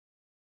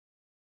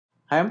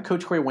Hi, I'm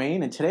Coach Corey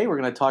Wayne, and today we're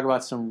going to talk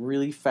about some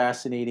really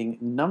fascinating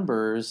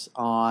numbers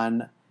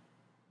on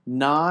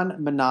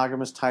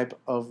non-monogamous type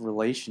of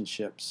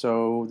relationships.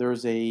 So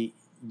there's a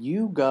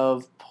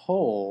YouGov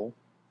poll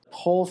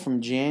from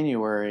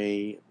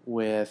January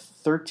with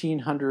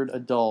 1,300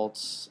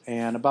 adults,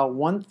 and about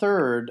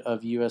one-third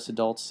of U.S.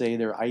 adults say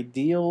their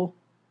ideal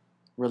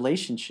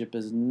relationship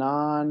is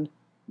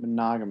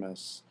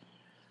non-monogamous.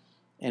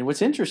 And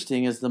what's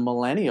interesting is the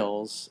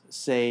millennials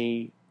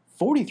say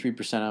 43%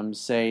 of them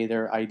say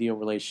their ideal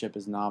relationship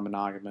is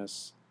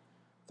non-monogamous,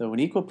 though an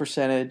equal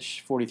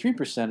percentage,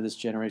 43% of this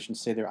generation,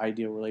 say their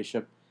ideal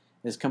relationship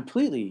is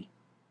completely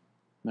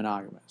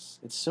monogamous.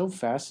 It's so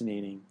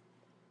fascinating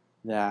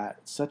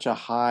that such a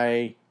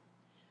high,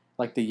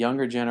 like the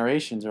younger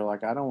generations are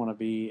like, I don't want to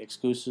be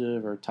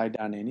exclusive or tied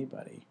down to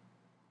anybody.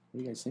 What do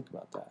you guys think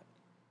about that?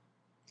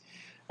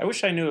 I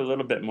wish I knew a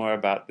little bit more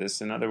about this.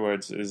 In other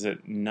words, is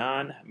it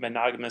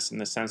non-monogamous in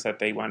the sense that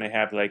they want to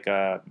have like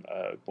a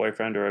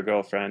boyfriend or a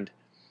girlfriend,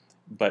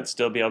 but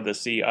still be able to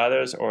see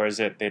others, or is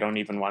it they don't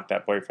even want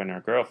that boyfriend or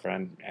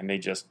girlfriend and they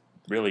just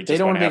really They just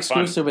don't want want to to be have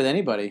fun? exclusive with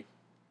anybody.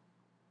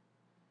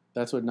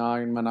 That's what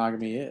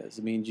non-monogamy is.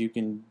 It means you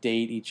can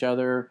date each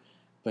other,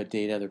 but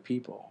date other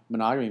people.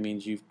 Monogamy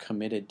means you've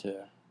committed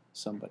to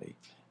somebody.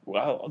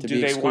 Well, To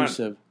be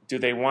exclusive. do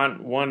they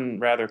want one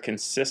rather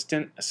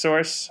consistent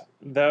source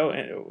though,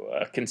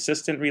 a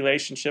consistent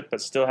relationship,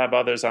 but still have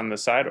others on the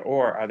side,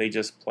 or are they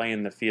just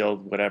playing the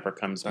field, whatever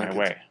comes I my think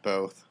way? it's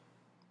both.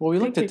 Well, we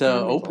looked think at it the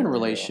can be open both,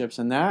 relationships,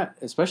 and that,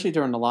 especially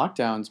during the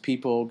lockdowns,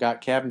 people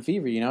got cabin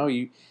fever.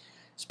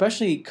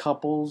 Especially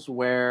couples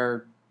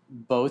where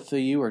both of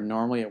you are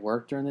normally at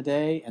work during the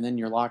day, and then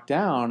you're locked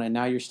down, and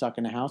now you're stuck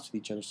in a house with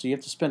each other. So you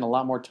have to spend a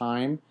lot more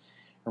time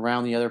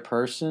around the other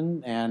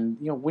person. And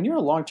when you're in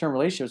a long-term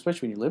relationship,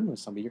 especially when you're living with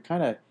somebody, you're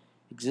kind of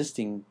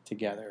existing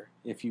together,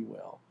 if you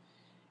will.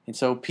 And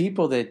so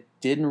people that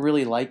didn't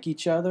really like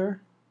each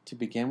other to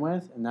begin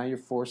with, and now you're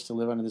forced to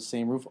live under the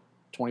same roof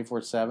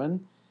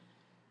 24/7.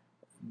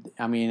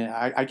 I mean,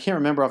 I can't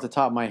remember off the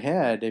top of my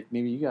head, if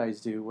maybe you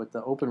guys do, what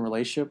the open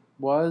relationship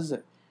was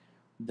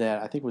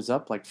that I think was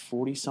up like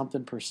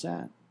 40-something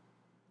percent.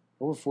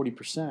 Over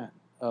 40%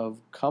 of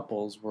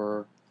couples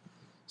were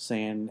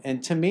saying,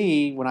 and to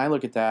me, when I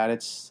look at that,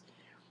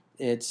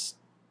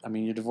 I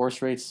mean, your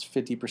divorce rate's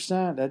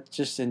 50%. That's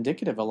just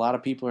indicative. A lot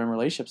of people are in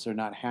relationships that are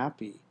not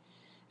happy.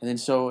 And then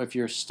so if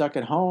you're stuck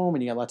at home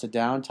and you got lots of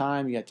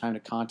downtime, you got time to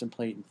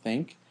contemplate and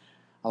think,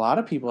 a lot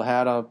of people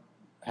had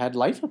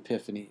life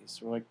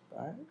epiphanies. We're like,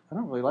 I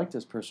don't really like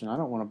this person. I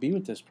don't want to be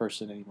with this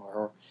person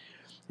anymore.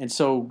 And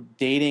so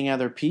dating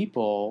other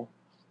people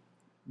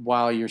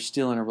while you're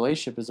still in a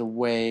relationship is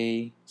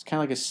it's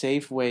kind of like a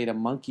safe way to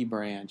monkey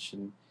branch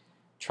and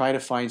try to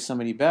find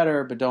somebody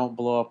better, but don't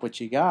blow up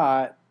what you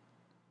got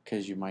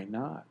because you might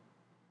not.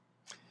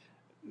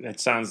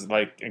 It sounds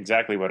like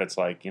exactly what it's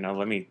like.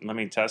 Let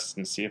me test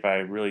and see if I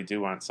really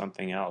do want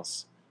something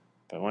else.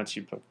 But once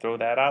you throw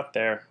that out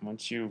there,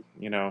 once you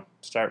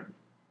start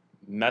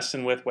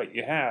messing with what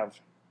you have,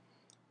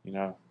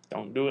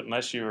 don't do it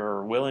unless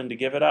you're willing to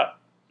give it up.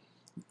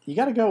 You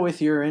got to go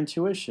with your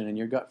intuition and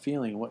your gut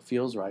feeling, what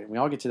feels right. And we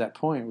all get to that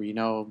point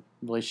where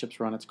relationships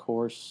run its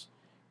course.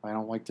 I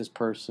don't like this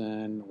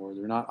person, or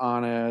they're not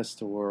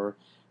honest, or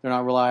they're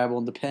not reliable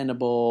and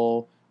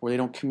dependable, or they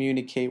don't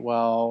communicate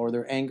well, or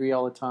they're angry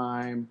all the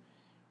time,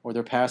 or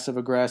they're passive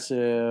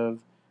aggressive,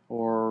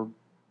 or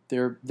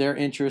their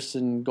interests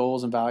and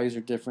goals and values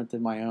are different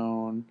than my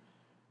own.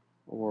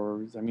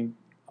 Or, I mean,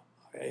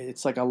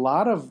 it's like I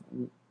was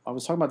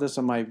talking about this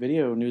on my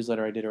video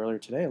newsletter I did earlier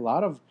today. A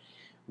lot of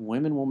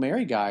women will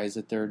marry guys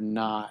that they're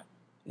not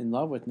in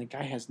love with, and the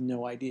guy has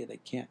no idea. They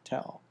can't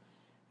tell.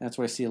 And that's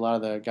why I see a lot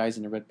of the guys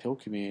in the red pill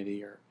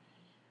community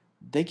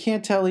they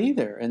can't tell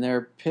either, and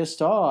they're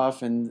pissed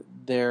off, and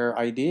their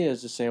idea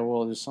is to say,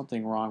 well, there's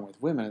something wrong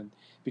with women,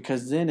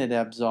 because then it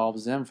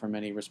absolves them from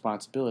any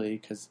responsibility,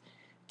 because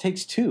it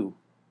takes two.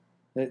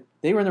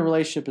 They were in the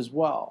relationship as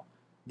well.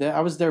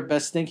 I was their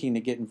best thinking to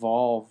get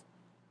involved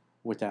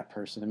with that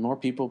person, and more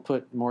people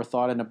put more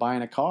thought into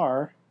buying a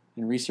car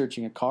and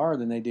researching a car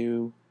than they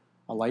do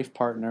a life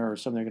partner or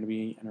something they're going to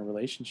be in a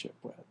relationship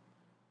with.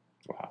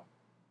 Wow.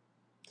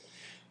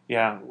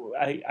 Yeah,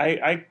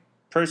 I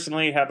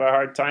personally have a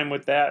hard time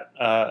with that.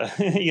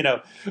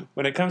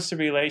 When it comes to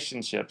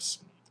relationships,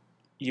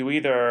 you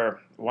either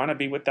want to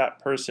be with that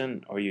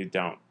person or you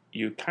don't.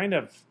 You kind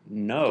of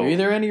know. You're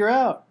either in or you're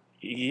out.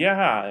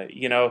 Yeah,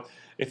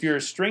 if you're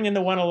stringing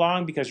the one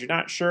along because you're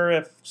not sure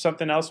if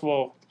something else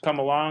will come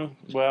along,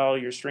 well,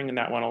 you're stringing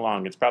that one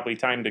along. It's probably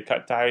time to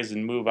cut ties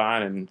and move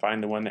on and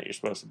find the one that you're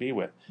supposed to be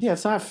with. Yeah,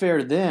 it's not fair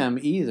to them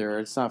either.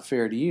 It's not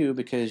fair to you,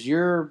 because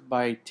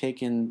by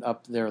taking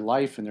up their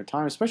life and their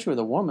time, especially with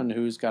a woman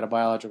who's got a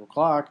biological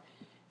clock,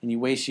 and you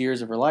waste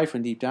years of her life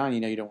when deep down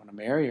you don't want to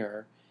marry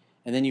her,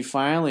 and then you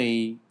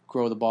finally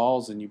grow the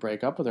balls and you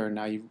break up with her, and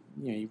now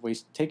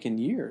you've taken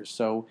years.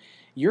 So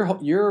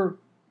you're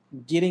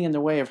getting in the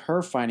way of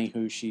her finding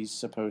who she's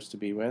supposed to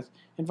be with,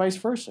 and vice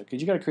versa, because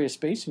you got to create a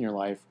space in your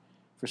life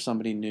for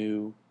somebody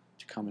new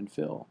to come and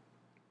fill.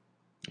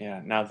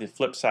 Yeah. Now, the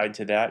flip side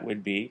to that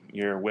would be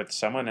you're with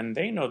someone and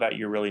they know that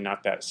you're really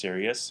not that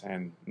serious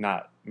and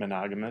not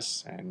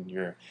monogamous, and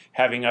you're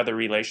having other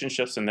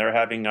relationships and they're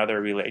having other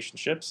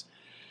relationships.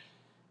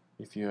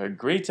 If you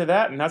agree to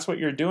that and that's what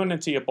you're doing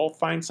until you both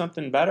find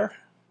something better.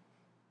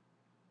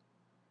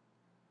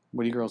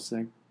 What do you girls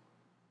think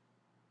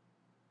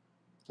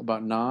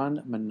about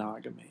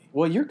non-monogamy?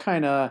 Well, you're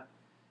kind of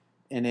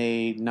in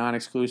a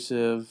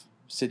non-exclusive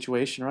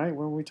situation, right?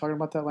 Weren't we talking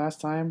about that last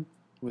time?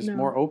 It was No.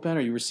 more open,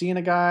 or you were seeing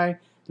a guy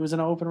who was in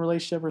an open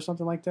relationship or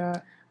something like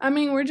that? I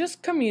mean, we're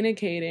just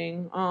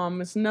communicating.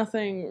 It's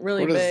nothing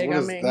really big. What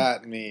does I mean,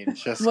 that mean?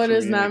 Just what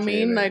does that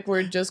mean? communicating. Like,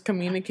 we're just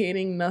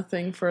communicating.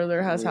 Nothing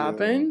further has Yeah.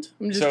 happened.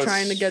 I'm just So it's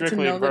trying to get to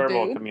strictly know the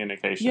verbal dude.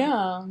 communication.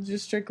 Yeah,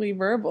 just strictly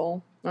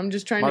verbal. I'm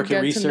just trying Market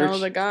to get to know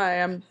research. the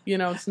guy.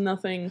 It's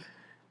nothing.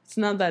 It's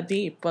not that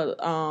deep, but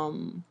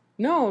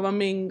no. I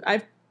mean,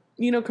 I've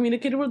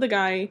communicated with the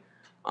guy.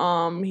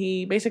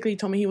 He basically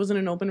told me he was in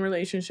an open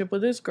relationship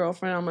with his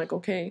girlfriend. I'm like,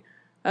 okay,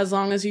 as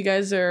long as you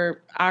guys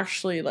are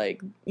actually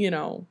like,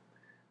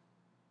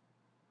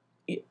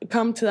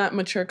 come to that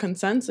mature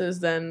consensus,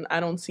 then I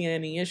don't see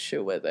any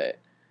issue with it,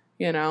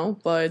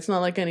 but it's not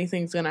like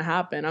anything's gonna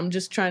happen. I'm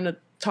just trying to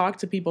talk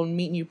to people,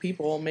 meet new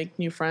people, make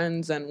new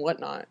friends and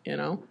whatnot,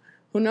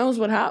 who knows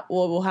what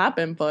will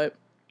happen, but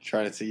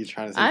trying to take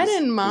I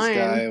didn't this mind.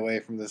 guy away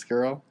from this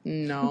girl.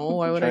 no,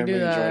 why would I Trying to do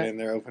maybe join that? in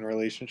their open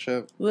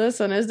relationship.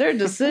 Listen, it's their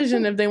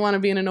decision if they want to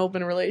be in an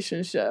open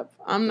relationship.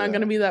 I'm not Yeah.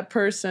 gonna be that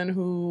person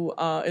who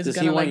is Does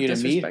gonna he want like you to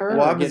meet disrespect her them.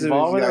 What or happens get if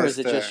involved you with her, or guys is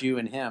it stay? just you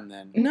and him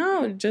then?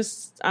 No,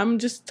 I'm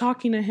just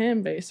talking to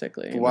him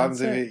basically. But what happens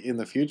That's if in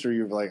the future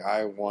you're like,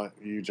 I want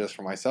you just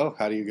for myself?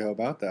 How do you go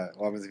about that?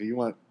 What happens if you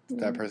want Mm.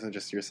 that person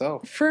just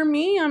yourself? For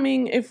me, I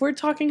mean, if we're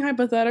talking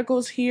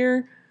hypotheticals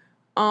here,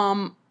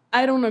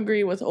 I don't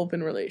agree with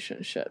open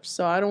relationships,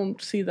 so I don't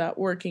see that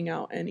working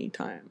out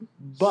anytime.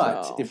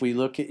 But So- if we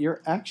look at your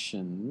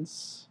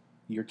actions,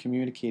 you're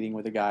communicating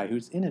with a guy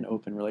who's in an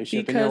open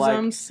relationship, and Because you're like,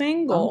 I'm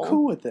single. I'm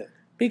cool with it.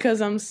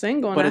 Because I'm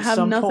single and But I at have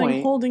some nothing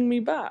point- holding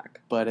me back.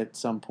 But at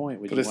some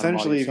point, would But you want him all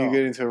essentially, if you yourself?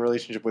 get into a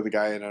relationship with a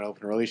guy in an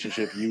open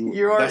relationship, You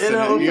are that's in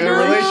an open you're in a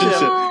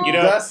relationship. relationship. You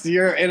know- Thus,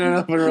 you're in an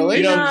open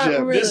relationship.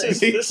 Not really.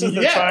 This is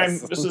the Yes. time.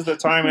 This is the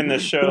time in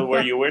this show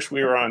where you wish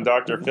we were on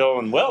Dr. Phil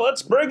and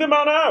let's bring them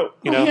on out.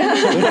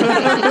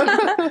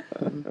 Yeah.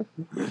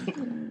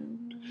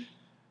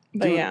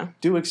 But yeah.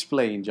 Do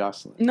explain,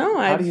 Jocelyn. No,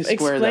 How I've do you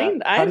square that?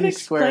 explained. How do I've you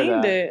square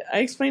explained that? it. I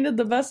explained it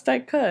the best I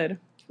could.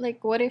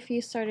 Like, what if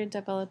you started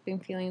developing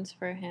feelings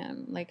for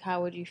him? Like,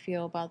 how would you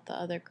feel about the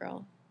other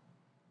girl?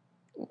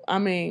 I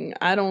mean,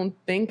 I don't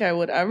think I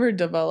would ever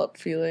develop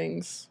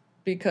feelings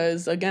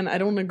because, again, I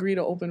don't agree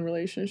to open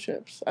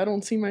relationships. I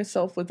don't see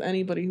myself with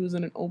anybody who's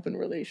in an open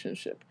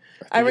relationship.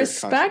 I you're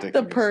respect the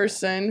contradicting yourself.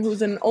 person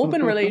who's in an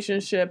open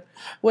relationship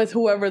with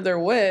whoever they're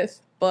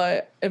with,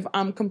 but if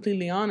I'm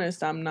completely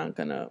honest, I'm not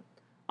gonna.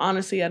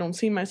 Honestly, I don't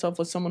see myself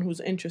with someone who's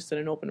interested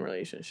in open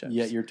relationships.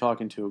 Yet you're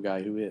talking to a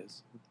guy who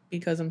is.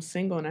 Because I'm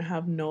single and I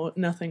have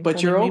nothing.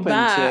 But you're holding me open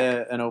back.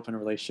 to an open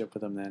relationship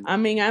with him then. I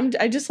mean,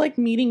 I just like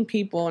meeting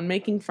people and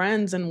making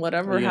friends and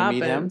whatever Are you gonna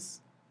meet him?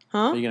 happens. Huh?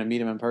 Are you going to meet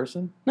him in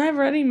person? No, I've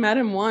already met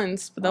him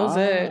once, but that was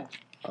it.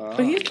 Ah.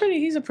 But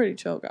he's a pretty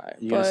chill guy.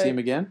 You going to But- see him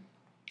again?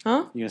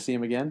 Huh? You going to see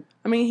him again?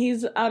 I mean,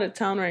 he's out of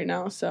town right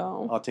now,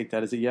 so I'll take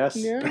that as a yes.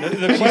 yeah.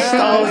 The She's question-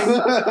 stalling.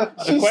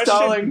 The She's question-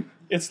 stalling.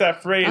 It's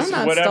that phrase, I'm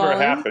not whatever stalling.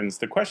 happens.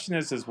 The question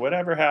is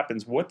whatever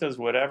happens, what does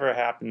whatever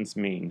happens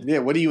mean? Yeah,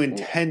 what do you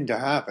intend to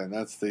happen?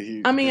 That's the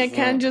huge. I mean, I it's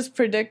can't not- just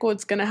predict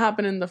what's gonna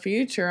happen in the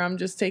future. I'm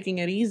just taking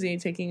it easy,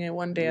 taking it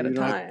one day at a You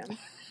don't- time.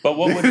 But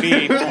what would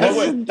be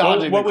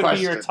Dodging what the would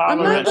be your question. I'm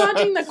not tolerance?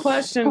 dodging the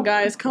question,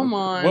 guys. Come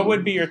on. What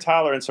would be your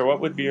tolerance, or what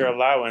would be your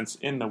allowance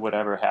in the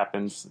whatever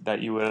happens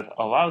that you would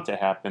allow to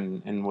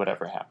happen in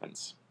whatever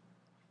happens?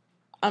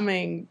 I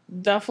mean,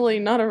 definitely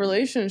not a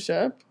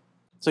relationship.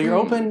 So you're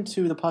open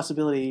to the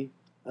possibility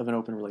of an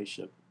open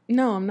relationship,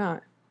 No, I'm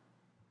not.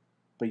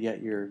 but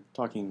yet you're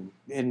talking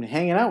and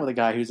hanging out with a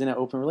guy who's in an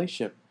open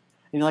relationship.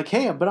 And you're like,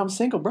 hey, but I'm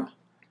single, bro.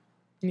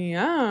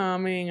 Yeah, I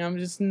mean, I'm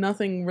just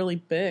nothing really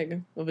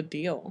big of a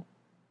deal.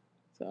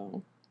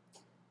 So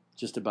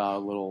Just about a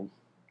little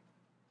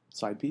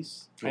side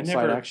piece, I little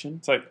never- side action.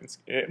 It's like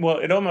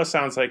it almost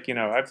sounds like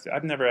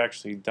I've never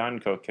actually done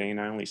cocaine.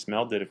 I only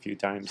smelled it a few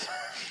times.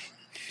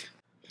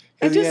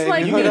 I just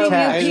like you meeting could new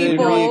attach-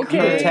 people. really You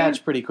Okay.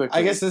 attach pretty quickly.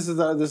 I guess this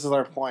is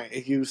our point.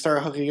 If you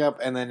start hooking up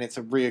and then it's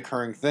a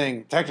reoccurring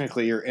thing,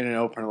 technically you're in an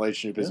open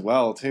relationship as Yeah.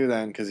 well too.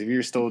 Then, because if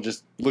you're still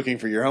just looking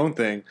for your own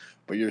thing,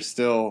 but you're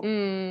still,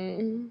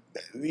 yeah,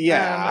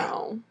 I don't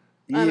know.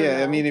 I don't yeah. I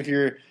know. mean, if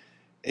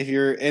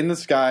you're in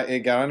this guy, it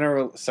got on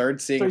a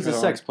started seeing. so he's a for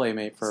sex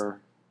playmate for.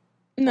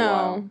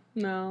 No,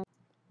 no.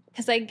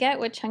 Because I get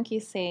what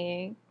Chunky's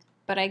saying,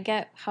 but I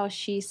get how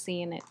she's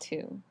seeing it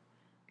too.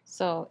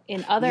 So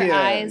in other Yeah.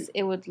 eyes,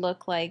 it would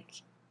look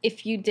like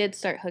if you did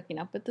start hooking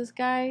up with this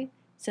guy,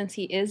 since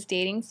he is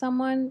dating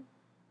someone,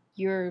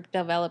 you're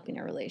developing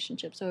a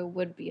relationship. So it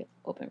would be an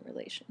open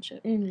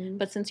relationship. Mhm.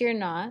 But since you're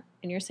not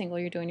and you're single,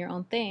 you're doing your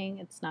own thing,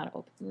 it's not an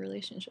open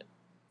relationship.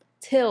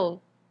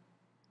 till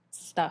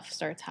stuff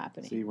starts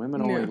happening. See,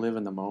 women only Yeah. live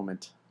in the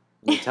moment.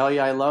 When they tell you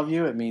I love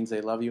you, it means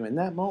they love you in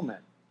that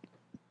moment.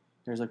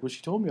 There's like, well,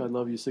 she told me I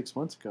love you 6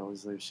 months ago.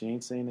 It's like, she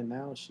ain't saying it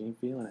now. She ain't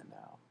feeling it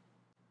now.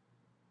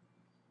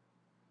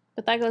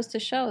 But that goes to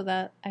show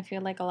that I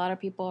feel like a lot of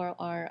people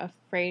are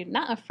afraid,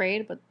 not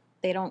afraid, but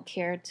they don't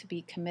care to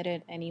be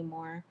committed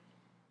anymore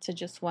to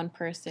just one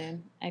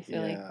person. I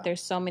feel Yeah. like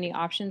there's so many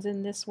options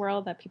in this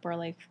world that people are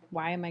like,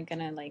 why am I going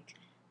to like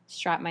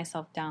strap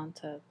myself down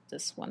to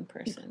this one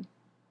person?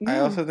 I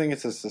Yeah. also think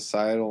it's a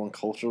societal and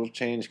cultural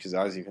change because,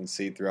 as you can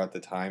see throughout the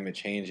time, it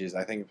changes.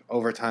 I think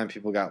over time,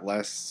 people got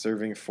less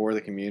serving for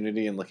the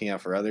community and looking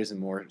out for others and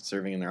more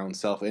serving in their own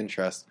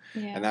self-interest.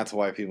 Yeah. And that's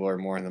why people are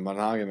more in the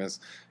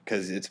monogamous,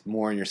 because it's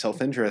more in your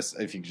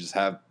self-interest if you just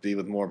be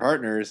with more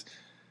partners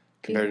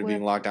compared to being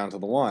with- locked down to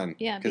the one.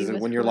 Yeah, be Because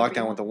with when you're whoever locked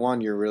you down with the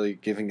one, you're really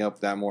giving up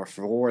that more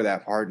for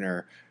that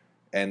partner,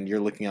 and you're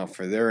looking out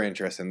for their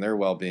interests and their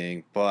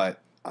well-being. But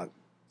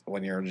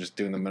when you're just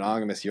doing the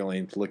monogamous, you're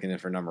only looking in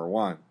for number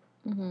one.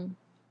 hmm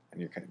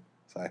And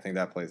so I think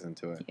that plays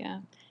into it. Yeah.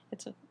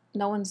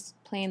 No one's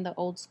playing the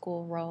old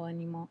school role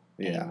anymore.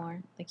 Yeah.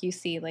 Like you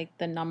see, like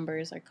the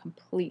numbers are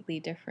completely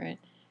different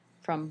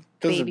from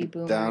Those baby are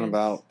boomers. down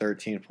about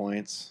 13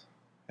 points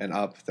and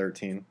up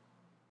 13.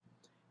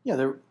 Yeah,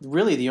 they're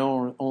really the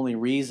only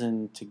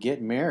reason to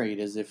get married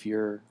is if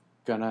you're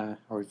gonna,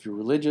 or if you're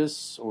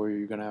religious, or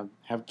you're gonna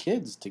have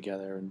kids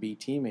together and be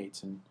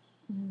teammates and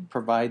Mhm.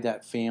 provide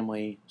that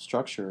family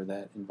structure,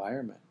 that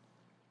environment.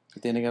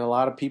 But then again, a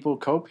lot of people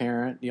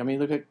co-parent. I mean,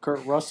 look at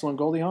Kurt Russell and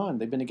Goldie Hawn.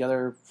 They've been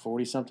together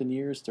 40-something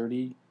years,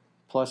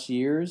 30-plus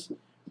years,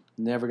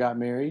 never got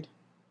married.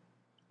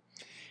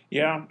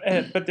 Yeah,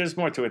 but there's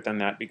more to it than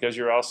that because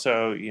you're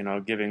also,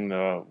 giving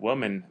the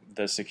woman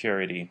the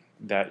security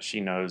that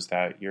she knows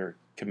that you're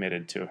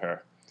committed to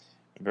her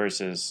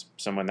versus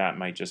someone that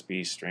might just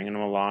be stringing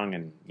them along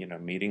and,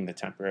 meeting the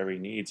temporary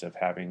needs of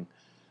having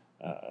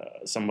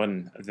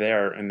someone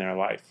there in their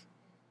life.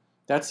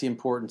 That's the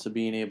importance of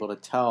being able to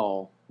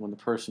tell when the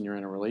person you're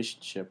in a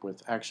relationship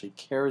with actually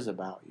cares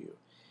about you.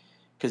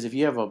 Because if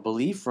you have a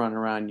belief running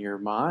around your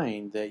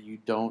mind that you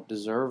don't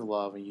deserve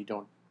love and you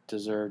don't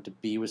deserve to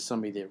be with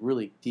somebody that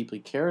really deeply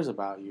cares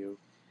about you,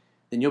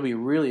 then you'll be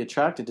really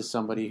attracted to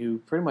somebody who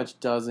pretty much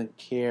doesn't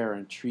care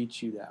and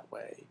treats you that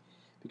way.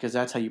 Because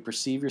that's how you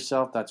perceive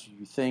yourself, that's what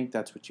you think,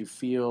 that's what you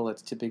feel,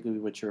 that's typically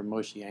what you're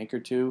emotionally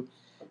anchored to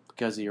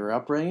because of your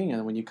upbringing.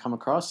 And when you come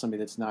across somebody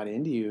that's not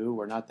into you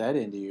or not that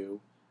into you,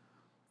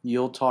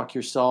 you'll talk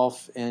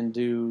yourself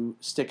into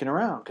sticking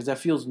around because that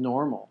feels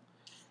normal.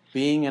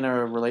 Being in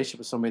a relationship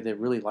with somebody that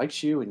really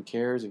likes you and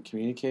cares and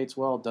communicates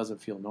well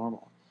doesn't feel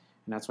normal.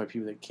 And that's why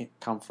people that can't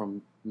come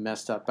from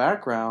messed up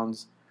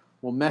backgrounds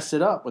will mess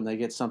it up when they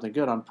get something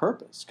good on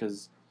purpose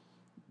because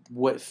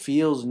what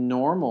feels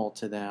normal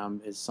to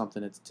them is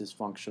something that's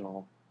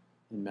dysfunctional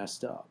and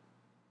messed up.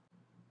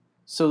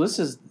 So this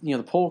is,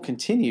 the poll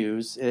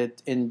continues.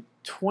 In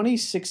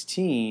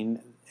 2016,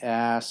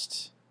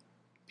 asked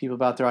people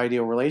about their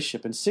ideal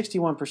relationship, and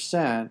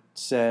 61%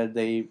 said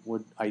they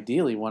would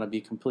ideally want to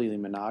be completely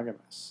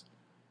monogamous.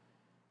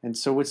 And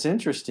so what's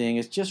interesting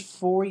is just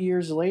 4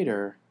 years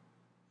later,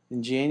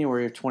 in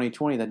January of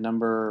 2020, that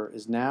number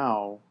is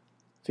now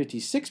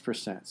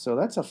 56%. So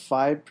that's a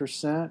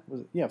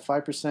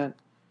 5%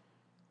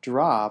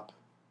 drop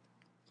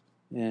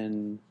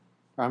in,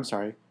 or I'm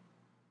sorry,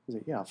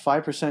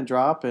 5%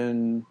 drop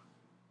in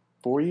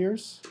 4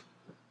 years?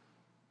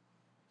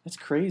 That's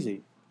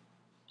crazy.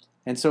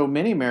 And so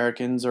many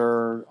Americans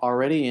are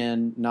already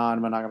in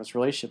non-monogamous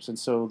relationships. And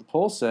so the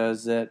poll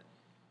says that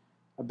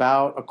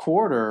about a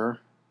quarter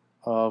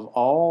of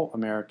all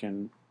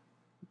American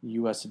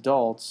U.S.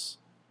 adults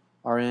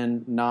are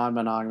in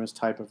non-monogamous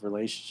type of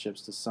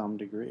relationships to some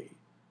degree.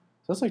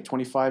 So that's like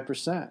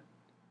 25%.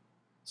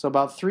 So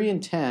about 3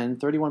 in 10,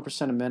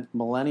 31% of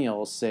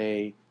millennials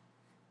say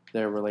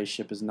their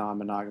relationship is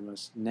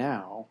non-monogamous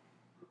now.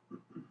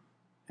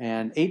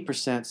 And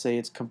 8% say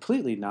it's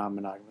completely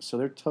non-monogamous. So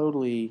they're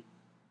totally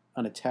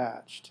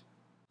unattached.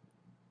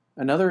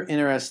 Another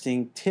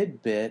interesting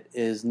tidbit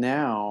is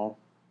now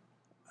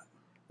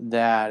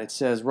that it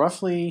says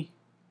roughly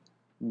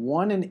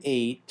 1 in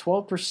 8,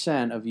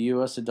 12% of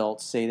U.S.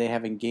 adults say they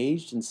have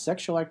engaged in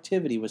sexual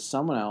activity with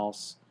someone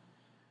else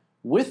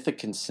with the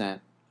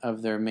consent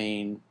of their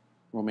main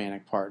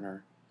romantic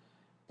partner.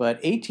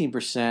 But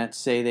 18%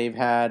 say they've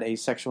had a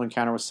sexual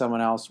encounter with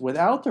someone else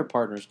without their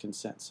partner's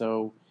consent.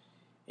 So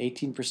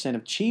 18%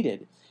 have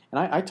cheated.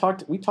 And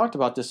we talked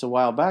about this a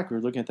while back. We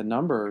were looking at the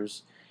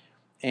numbers,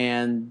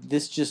 and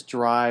this just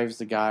drives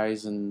the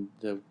guys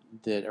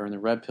that are in the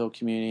red pill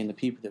community and the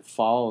people that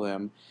follow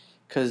them,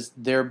 because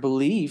their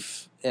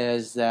belief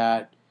is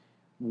that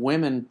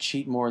women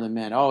cheat more than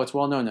men. Oh, it's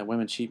well known that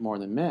women cheat more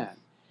than men.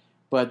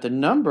 But the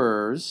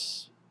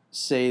numbers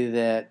say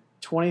that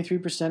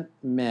 23%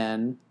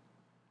 men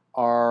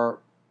are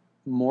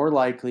more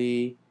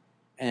likely,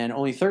 and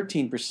only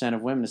 13%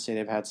 of women to say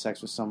they've had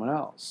sex with someone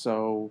else.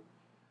 So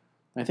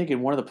I think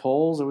in one of the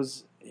polls, it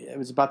was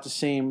about the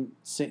same.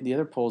 The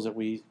other polls that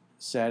we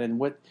said,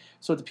 and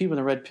so the people in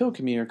the red pill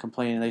community are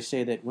complaining. They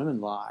say that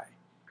women lie,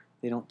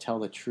 they don't tell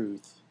the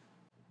truth,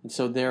 and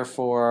so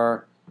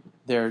therefore,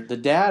 the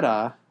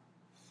data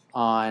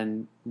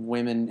on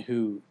women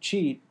who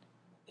cheat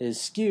is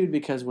skewed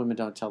because women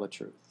don't tell the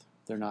truth.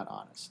 They're not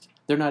honest.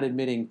 They're not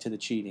admitting to the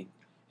cheating,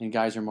 and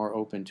guys are more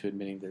open to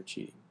admitting they're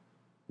cheating.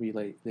 What do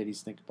you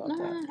ladies think about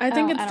that? I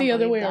think it's the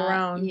other way believe that.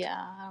 around. Yeah,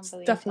 I don't It's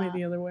believe definitely that.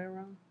 the other way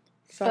around.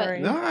 Sorry.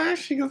 No,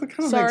 actually, it kind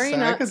of Sorry, makes sense.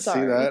 I not could see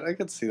sorry. that. I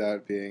could see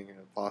that being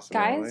a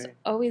possibility. Guys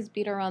always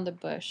beat around the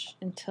bush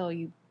until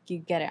you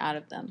get it out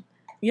of them.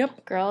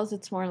 Yep. Girls,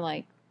 it's more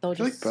like they'll I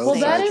feel just like both Well,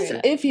 say that it is straight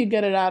up. if you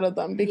get it out of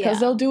them, because Yeah.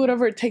 they'll do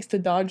whatever it takes to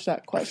dodge that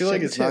I question. feel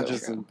like it's not too.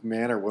 just a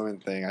man or woman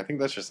thing. I think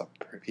that's just a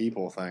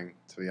people thing,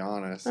 to be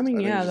honest. I mean,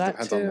 think yeah, it that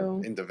just depends on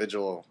too. the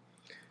individual.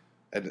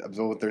 And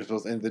there's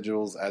both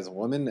individuals as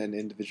women and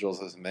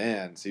individuals as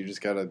men. So you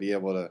just got to be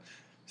able to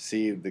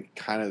see the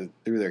kind of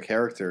through their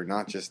character,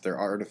 not just their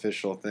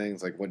artificial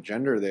things like what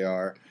gender they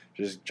are.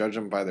 Just judge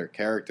them by their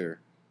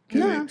character. 'Cause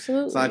No,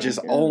 absolutely. it's not just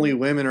Yeah. only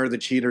women are the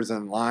cheaters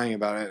and lying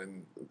about it,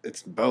 and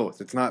it's both.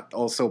 It's not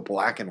also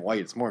black and white.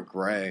 It's more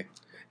gray.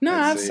 No,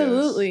 I'd say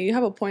absolutely. You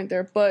have a point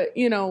there. But,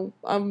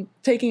 I'm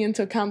taking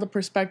into account the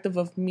perspective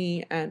of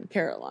me and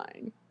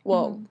Caroline.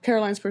 Well,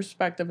 Caroline's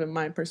perspective and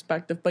my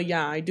perspective. But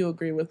yeah, I do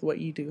agree with what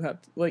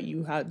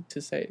you had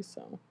to say.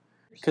 So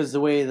Because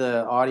the way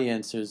the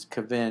audience is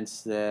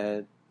convinced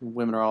that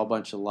women are all a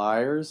bunch of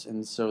liars,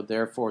 and so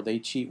therefore they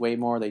cheat way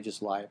more, they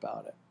just lie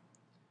about it.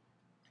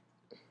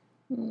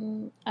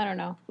 I don't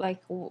know.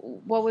 Like,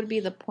 what would be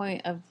the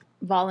point of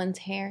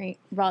volunteering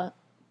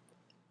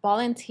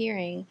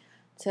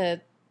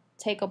to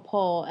take a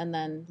poll and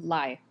then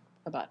lie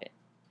about it?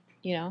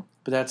 You know?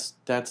 But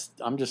that's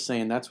I'm just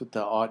saying that's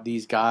what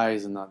these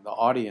guys and the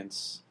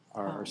audience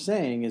are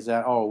saying is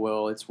that, oh,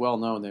 well, it's well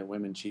known that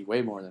women cheat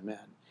way more than men.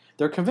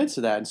 They're convinced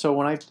of that. And so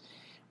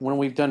when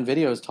we've done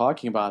videos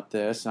talking about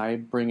this, and I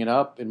bring it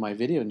up in my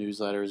video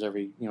newsletters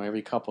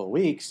every couple of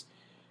weeks,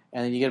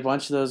 and then you get a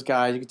bunch of those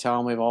guys, you can tell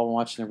them they've all been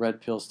watching the red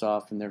pill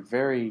stuff, and they're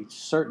very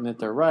certain that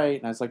they're right.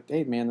 And I was like,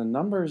 hey, man, the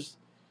numbers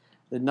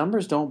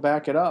don't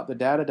back it up. The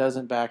data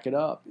doesn't back it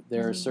up.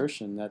 Their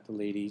assertion that the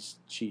ladies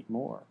cheat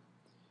more.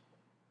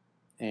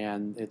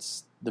 And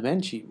it's the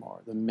men cheat more.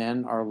 The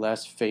men are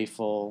less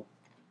faithful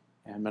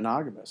and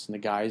monogamous, and the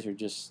guys are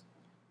just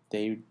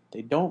they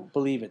don't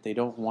believe it. They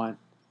don't want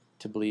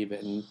to believe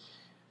it. And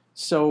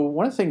so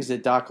one of the things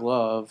that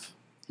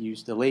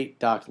the late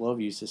Doc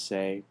Love used to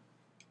say,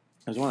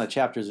 it was one of the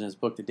chapters in his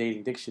book, The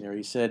Dating Dictionary.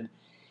 He said,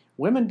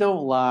 "Women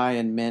don't lie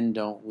and men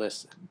don't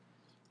listen."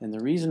 And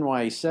the reason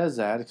why he says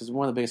that is because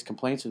one of the biggest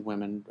complaints with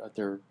women at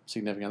their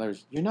significant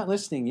others, you're not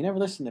listening. You never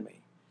listen to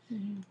me.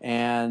 Mm-hmm.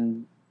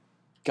 And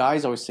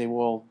guys always say,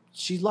 well,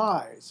 she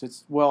lies.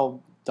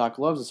 Doc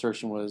Love's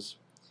assertion was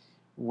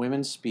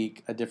women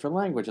speak a different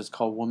language. It's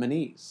called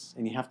womanese.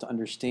 And you have to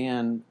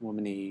understand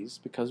womanese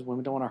because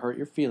women don't want to hurt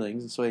your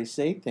feelings. And so they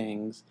say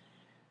things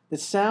that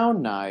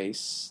sound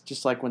nice,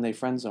 just like when they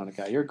friend zone a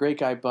guy. You're a great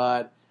guy,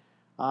 but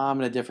I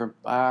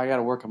got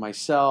to work on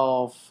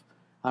myself.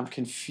 I'm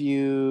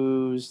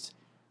confused.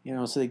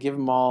 So they give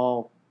him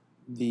all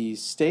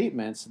these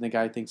statements, and the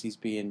guy thinks he's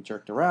being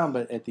jerked around.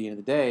 But at the end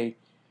of the day,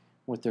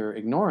 what they're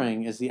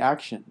ignoring is the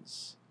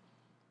actions.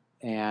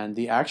 And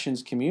the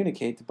actions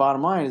communicate. The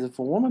bottom line is if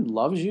a woman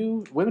loves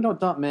you, women don't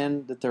dump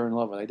men that they're in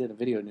love with. I did a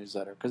video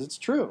newsletter because it's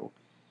true.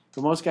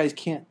 But most guys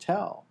can't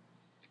tell.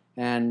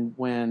 And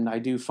when I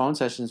do phone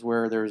sessions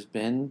where there's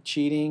been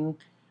cheating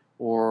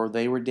or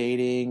they were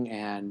dating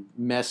and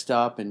messed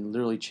up and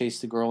literally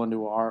chased the girl into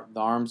the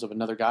arms of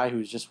another guy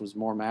who just was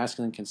more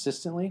masculine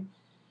consistently,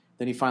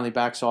 then he finally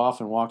backs off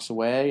and walks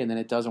away, and then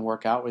it doesn't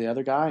work out with the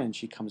other guy and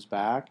she comes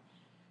back.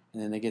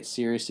 And then they get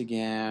serious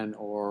again,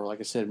 or like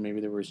I said, maybe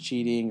there was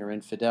cheating or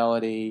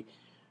infidelity,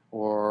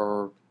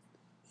 or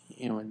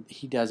and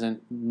he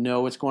doesn't know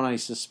what's going on.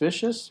 He's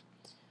suspicious.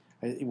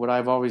 What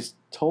I've always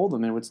told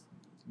them, and what's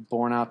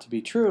borne out to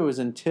be true, is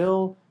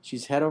until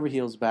she's head over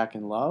heels back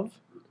in love,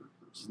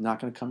 she's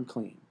not going to come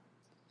clean.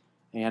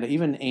 And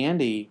even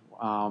Andy,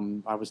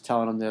 I was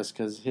telling him this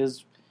because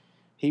this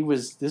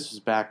was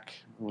back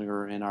when we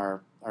were in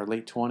our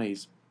late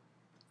 20s.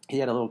 He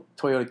had a little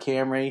Toyota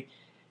Camry.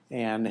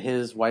 And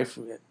his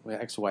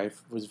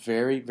ex-wife, was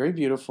very, very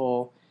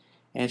beautiful.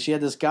 And she had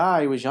this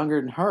guy who was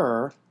younger than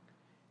her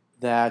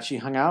that she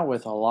hung out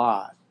with a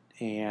lot.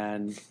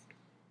 And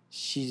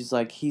she's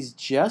like, he's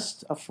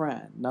just a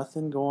friend,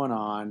 nothing going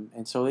on.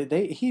 And so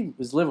he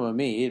was living with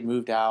me. He had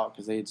moved out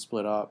because they had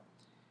split up.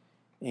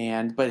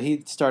 But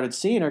he started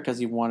seeing her because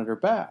he wanted her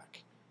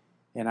back.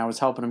 And I was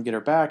helping him get her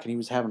back, and he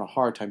was having a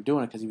hard time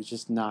doing it because he was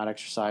just not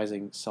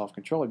exercising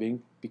self-control. He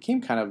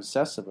became kind of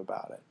obsessive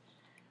about it.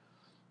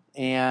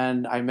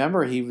 And I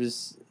remember he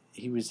was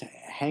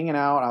hanging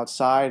out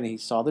outside, and he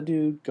saw the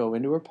dude go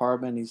into her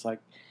apartment. And he's like,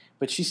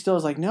 but she still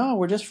is like, no,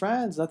 we're just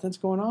friends. Nothing's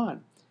going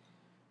on.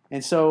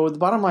 And so the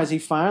bottom line is he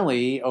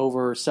finally,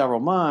 over several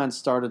months,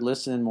 started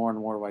listening more and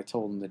more to what I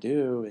told him to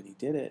do, and he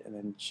did it. And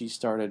then she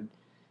started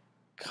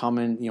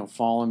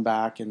falling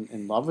back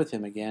in love with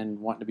him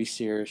again, wanting to be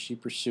serious. She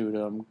pursued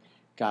him,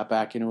 got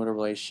back into a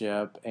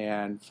relationship,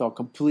 and fell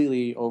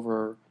completely head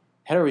over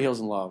heels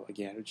in love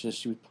again. It's just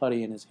she was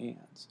putty in his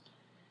hands.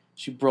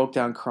 She broke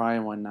down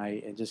crying one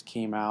night and just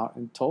came out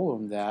and told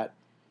him that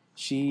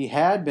she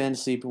had been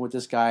sleeping with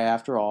this guy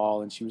after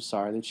all, and she was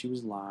sorry that she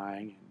was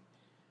lying.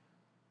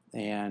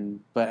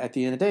 But at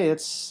the end of the day,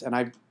 and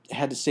I've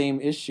had the same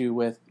issue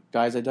with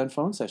guys I've done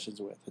phone sessions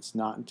with. It's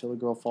not until a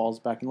girl falls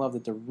back in love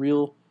that the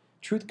real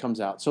truth comes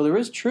out. So there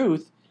is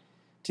truth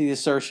to the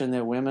assertion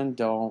that women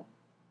don't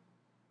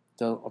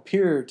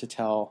appear to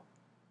tell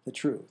the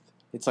truth.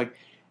 It's like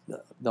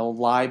they'll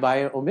lie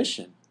by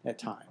omission at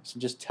times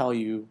and just tell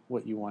you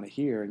what you want to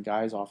hear, and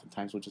guys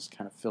oftentimes will just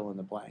kind of fill in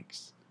the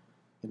blanks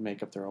and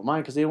make up their own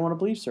mind because they don't want to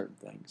believe certain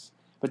things.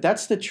 But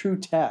that's the true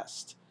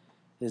test.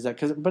 But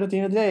at the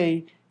end of the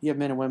day, you have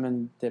men and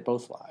women that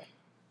both lie.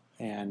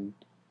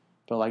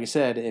 But like I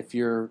said, if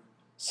you're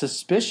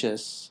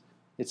suspicious,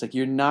 it's like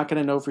you're not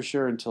going to know for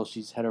sure until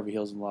she's head over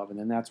heels in love, and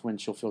then that's when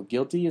she'll feel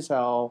guilty as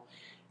hell,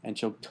 and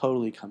she'll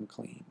totally come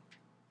clean.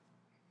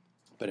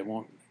 But it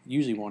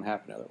usually won't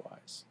happen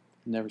otherwise.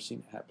 I've never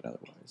seen it happen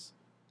otherwise,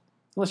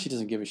 unless she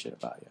doesn't give a shit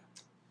about you.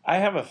 I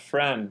have a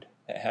friend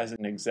that has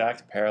an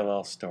exact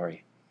parallel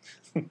story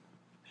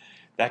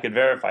that could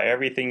verify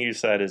everything you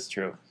said is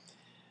true.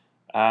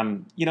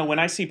 When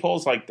I see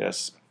polls like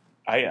this,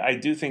 I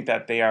do think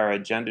that they are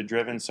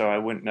agenda-driven, so I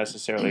wouldn't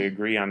necessarily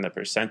agree on the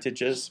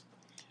percentages.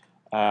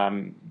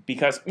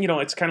 Because,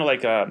 it's kind of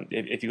like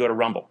if you go to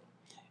Rumble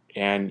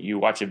and you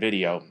watch a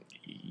video,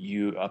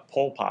 a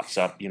poll pops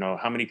up,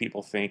 how many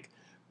people think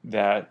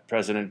that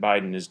President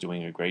Biden is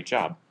doing a great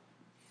job?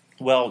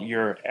 Well,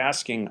 you're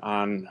asking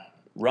on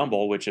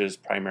Rumble, which is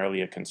primarily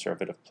a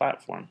conservative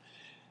platform.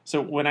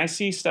 So when I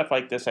see stuff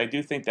like this, I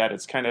do think that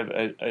it's kind of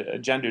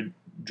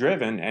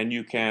agenda-driven, and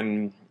you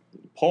can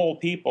poll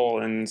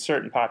people in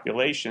certain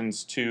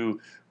populations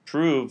to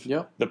prove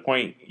the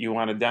point you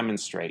want to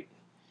demonstrate.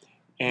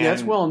 And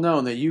it's well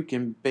known that you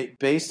can,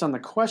 based on the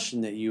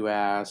question that you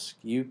ask,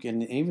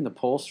 even the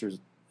pollsters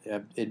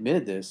have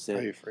admitted this,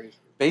 that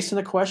based on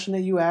the question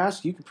that you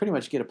ask, you can pretty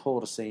much get a poll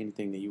to say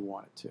anything that you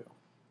want it to.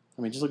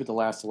 I mean, just look at the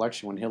last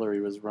election when Hillary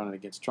was running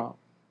against Trump.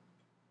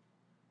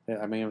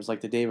 I mean, it was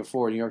like the day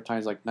before, New York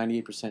Times, like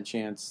 98%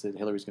 chance that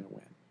Hillary's going to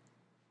win.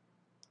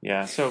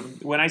 Yeah, so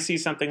when I see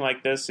something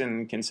like this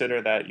and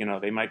consider that,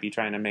 they might be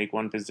trying to make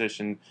one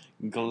position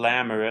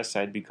glamorous,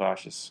 I'd be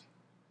cautious.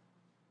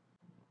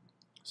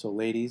 So,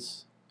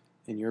 ladies,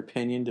 in your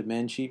opinion, do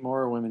men cheat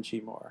more or women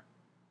cheat more?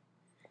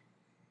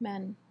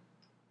 Men.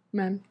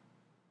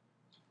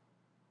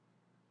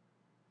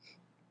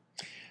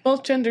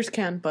 Both genders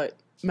can, but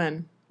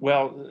men.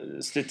 Well,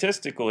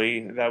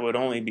 statistically, that would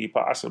only be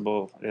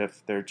possible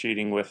if they're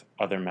cheating with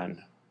other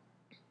men,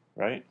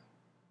 right?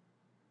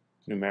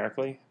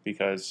 Numerically,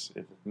 because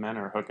if men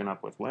are hooking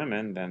up with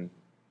women, then,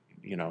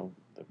 the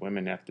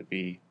women have to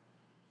be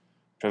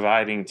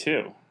providing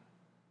too.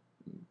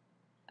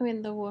 I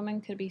mean, the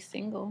woman could be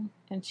single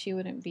and she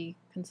wouldn't be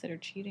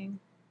considered cheating.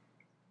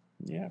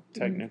 Yeah,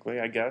 technically,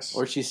 I guess.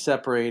 Or she's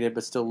separated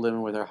but still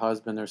living with her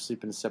husband. They're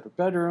sleeping in separate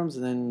bedrooms,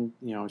 and then,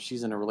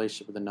 she's in a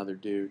relationship with another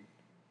dude.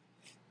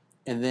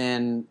 And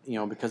then,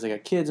 because they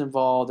got kids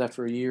involved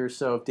after a year or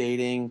so of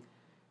dating,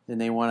 then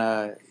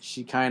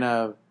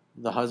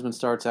the husband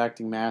starts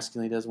acting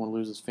masculine. He doesn't want to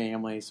lose his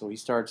family, so he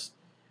starts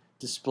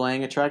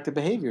displaying attractive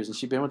behaviors. And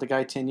she's been with the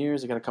guy 10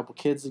 years. They got a couple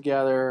kids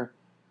together,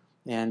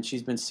 and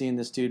she's been seeing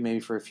this dude maybe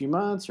for a few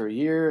months or a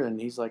year,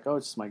 and he's like, oh,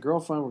 it's my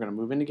girlfriend. We're going to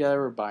move in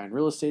together. We're buying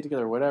real estate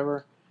together or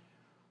whatever.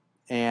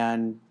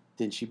 And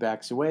then she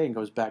backs away and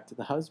goes back to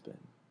the husband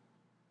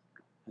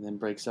and then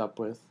breaks up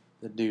with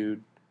the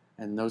dude.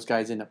 And those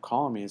guys end up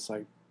calling me. It's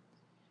like,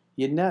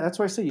 that's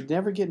why I say you'd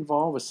never get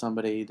involved with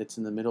somebody that's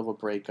in the middle of a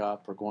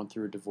breakup or going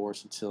through a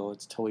divorce until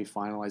it's totally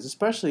finalized,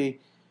 especially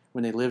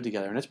when they live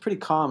together. And it's pretty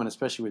common,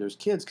 especially with those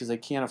kids, because they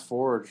can't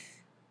afford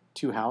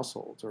two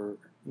households, or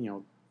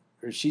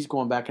she's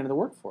going back into the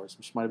workforce.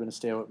 She might have been a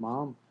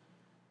stay-at-home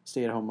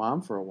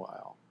mom for a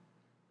while.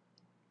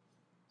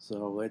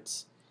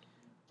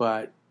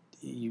 But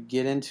you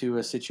get into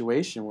a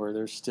situation where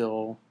there's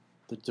still,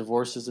 the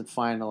divorce isn't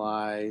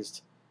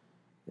finalized,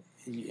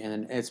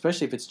 and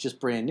especially if it's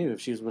just brand new.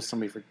 If she was with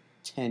somebody for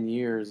 10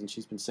 years and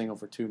she's been single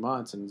for 2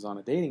 months and is on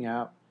a dating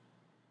app,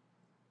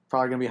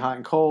 probably going to be hot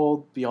and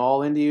cold, be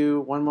all into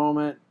you one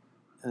moment,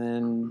 and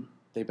then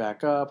they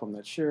back up. I'm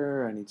not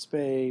sure. I need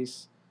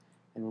space.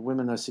 And with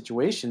women in those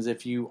situations,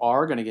 if you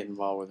are going to get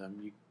involved with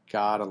them, you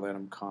got to let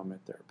them come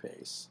at their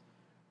pace,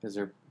 because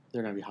they're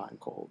going to be hot and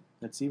cold.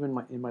 That's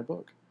even in my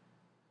book.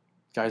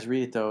 Guys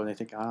read it, though, and they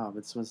think,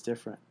 this one's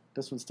different.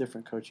 This one's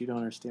different, Coach. You don't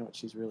understand what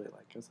she's really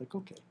like. I was like,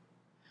 okay.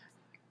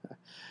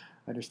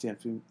 I understand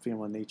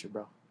female nature,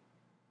 bro.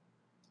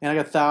 And I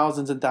got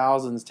thousands and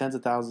thousands, tens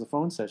of thousands of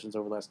phone sessions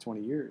over the last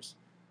 20 years.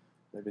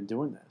 I've been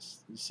doing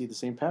this. You see the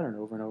same pattern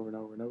over and over and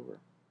over and over.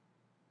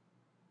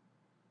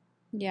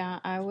 Yeah,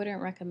 I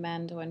wouldn't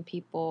recommend when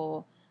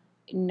people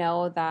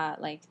know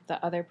that, like,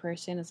 the other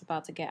person is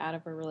about to get out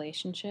of a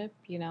relationship.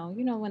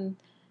 When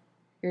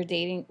you're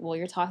dating, well,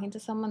 you're talking to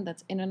someone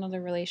that's in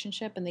another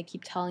relationship and they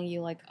keep telling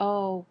you, like,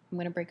 oh, I'm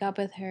going to break up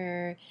with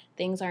her,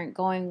 things aren't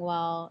going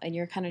well, and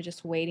you're kind of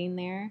just waiting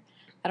there.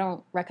 I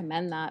don't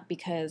recommend that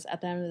because at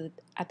the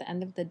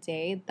end of the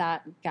day,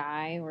 that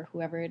guy or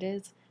whoever it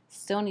is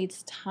still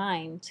needs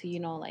time to,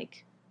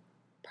 like,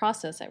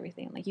 process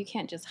everything. Like, you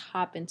can't just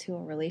hop into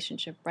a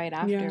relationship right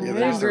after. Yeah, Yeah, I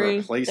there's a agree.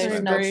 replacement.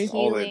 There's no That's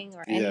all that. healing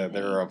or Yeah, anything.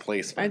 they're a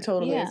replacement. I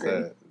totally Yeah.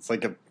 agree. It's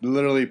like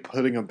literally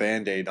putting a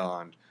Band-Aid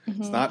on.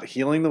 It's Mhm. not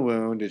healing the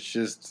wound. It's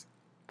just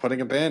putting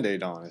a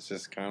Band-Aid on. It's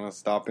just kind of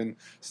stopping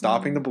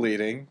the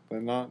bleeding,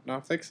 but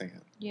not fixing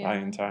it. Yeah.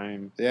 Buying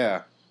time.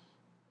 Yeah.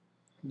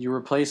 You're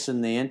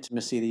replacing the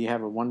intimacy that you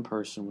have with one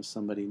person with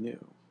somebody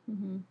new.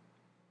 Mm-hmm.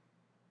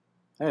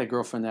 I had a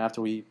girlfriend that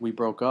after we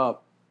broke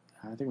up,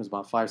 I think it was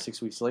about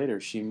 5-6 weeks later,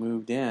 she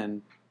moved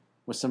in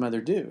with some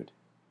other dude.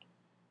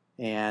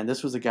 And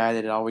this was a guy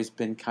that had always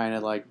been kind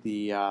of like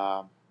the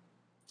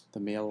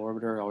male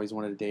orbiter, always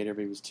wanted to date her,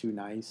 but he was too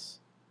nice.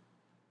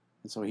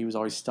 And so he was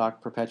always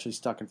perpetually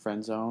stuck in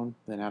friend zone.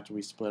 Then after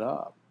we split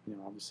up,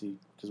 obviously,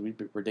 because we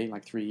were dating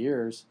like 3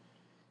 years,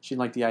 she didn't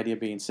like the idea of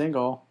being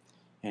single.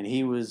 And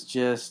he was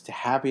just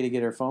happy to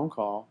get her phone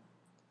call.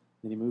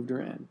 Then he moved her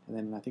in. And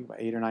then I think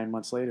about 8 or 9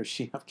 months later,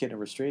 she ended up getting a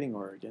restraining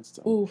order against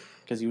him. Oof.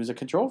 Because he was a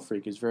control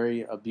freak. He was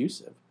very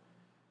abusive.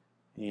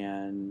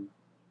 And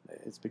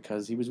it's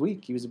because he was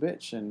weak. He was a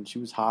bitch. And she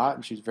was hot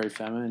and she was very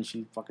feminine and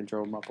she fucking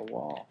drove him up a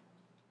wall.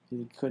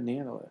 He couldn't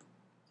handle it.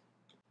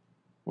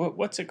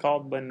 What's it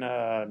called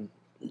when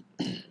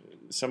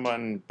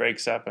someone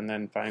breaks up and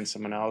then finds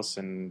someone else,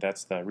 and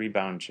that's the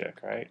rebound chick,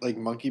 right? Like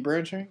monkey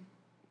branching?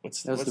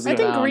 What's That's what's the I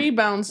think Rebound.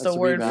 rebound's That's the the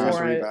word rebound.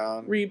 for it.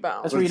 Rebound.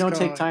 Rebound. That's where you What's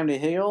don't it take called? time to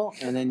heal,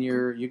 and then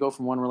you go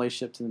from one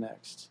relationship to the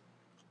next.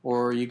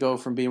 Or you go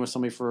from being with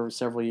somebody for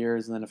several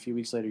years, and then a few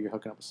weeks later, you're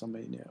hooking up with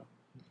somebody new.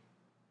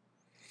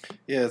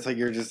 Yeah, it's like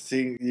you're just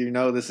seeing.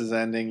 This is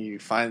ending. You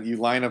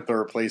line up the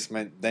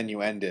replacement, then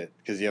you end it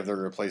because you have the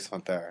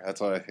replacement there. That's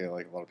what I feel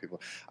like a lot of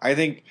people. I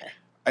think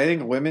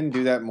women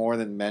do that more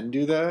than men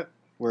do that,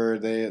 where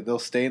they'll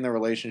stay in the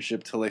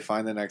relationship till they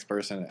find the next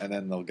person and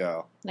then they'll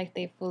go. Like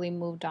they fully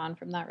moved on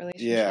from that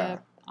relationship Yeah.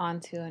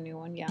 onto a new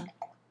one. Yeah,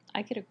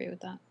 I could agree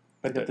with that.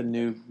 But got the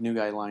new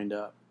guy lined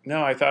up.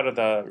 No, I thought of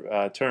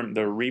the term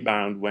the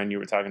rebound when you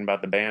were talking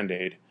about the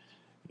Band-Aid,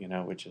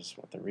 which is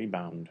what the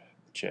rebound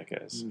chick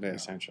is Yeah.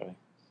 essentially.